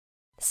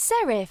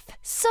Serif,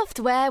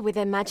 software with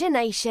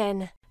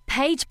imagination.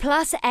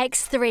 PagePlus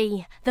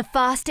X3, the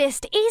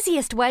fastest,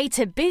 easiest way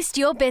to boost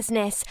your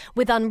business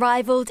with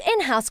unrivaled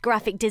in-house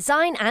graphic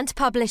design and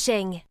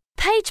publishing.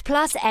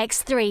 PagePlus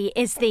X3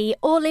 is the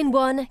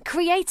all-in-one,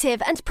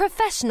 creative and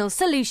professional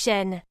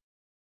solution.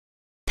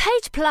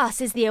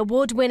 PagePlus is the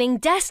award-winning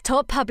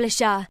desktop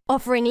publisher,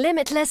 offering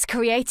limitless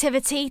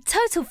creativity,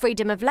 total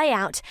freedom of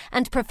layout,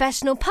 and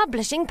professional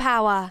publishing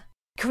power.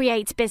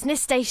 Create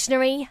business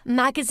stationery,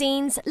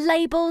 magazines,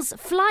 labels,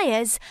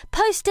 flyers,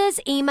 posters,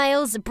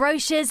 emails,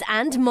 brochures,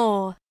 and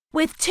more.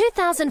 With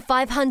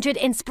 2,500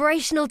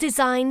 inspirational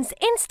designs,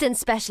 instant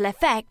special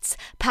effects,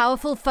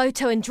 powerful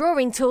photo and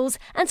drawing tools,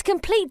 and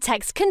complete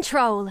text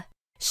control.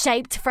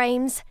 Shaped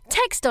frames,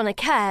 text on a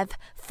curve,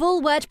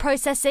 full word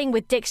processing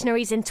with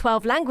dictionaries in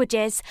 12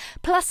 languages,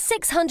 plus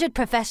 600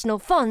 professional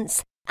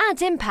fonts,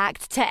 add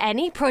impact to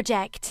any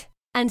project.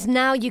 And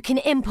now you can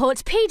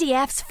import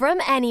PDFs from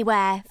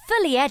anywhere,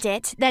 fully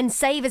edit, then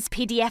save as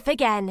PDF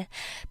again.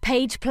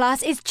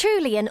 PagePlus is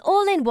truly an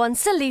all-in-one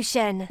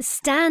solution.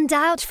 Stand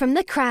out from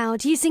the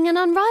crowd using an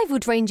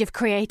unrivaled range of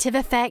creative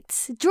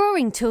effects,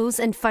 drawing tools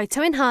and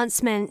photo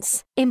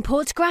enhancements.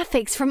 Import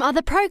graphics from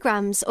other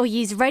programs or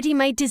use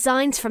ready-made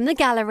designs from the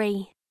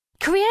gallery.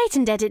 Create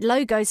and edit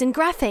logos and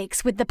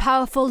graphics with the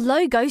powerful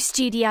Logo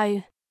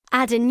Studio.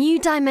 Add a new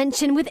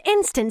dimension with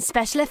instant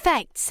special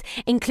effects,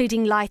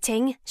 including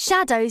lighting,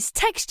 shadows,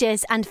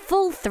 textures, and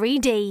full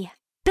 3D.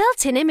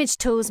 Built-in image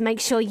tools make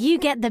sure you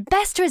get the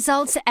best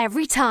results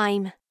every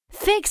time.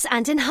 Fix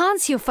and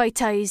enhance your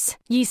photos.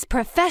 Use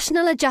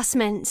professional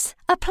adjustments.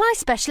 Apply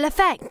special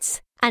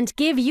effects. And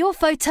give your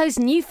photos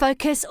new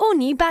focus or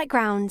new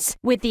backgrounds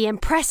with the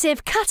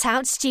impressive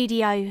Cutout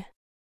Studio.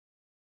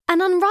 An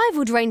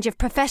unrivaled range of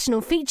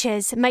professional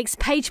features makes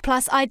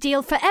PagePlus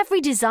ideal for every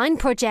design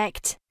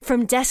project.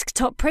 From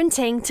desktop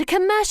printing to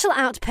commercial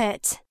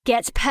output,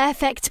 get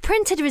perfect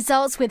printed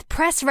results with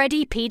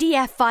press-ready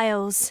PDF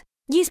files.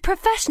 Use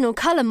professional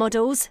color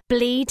models,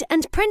 bleed,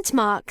 and print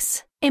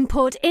marks.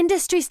 Import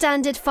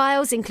industry-standard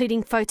files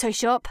including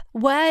Photoshop,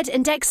 Word,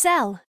 and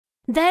Excel.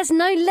 There's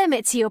no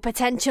limit to your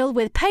potential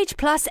with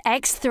PagePlus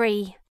X3.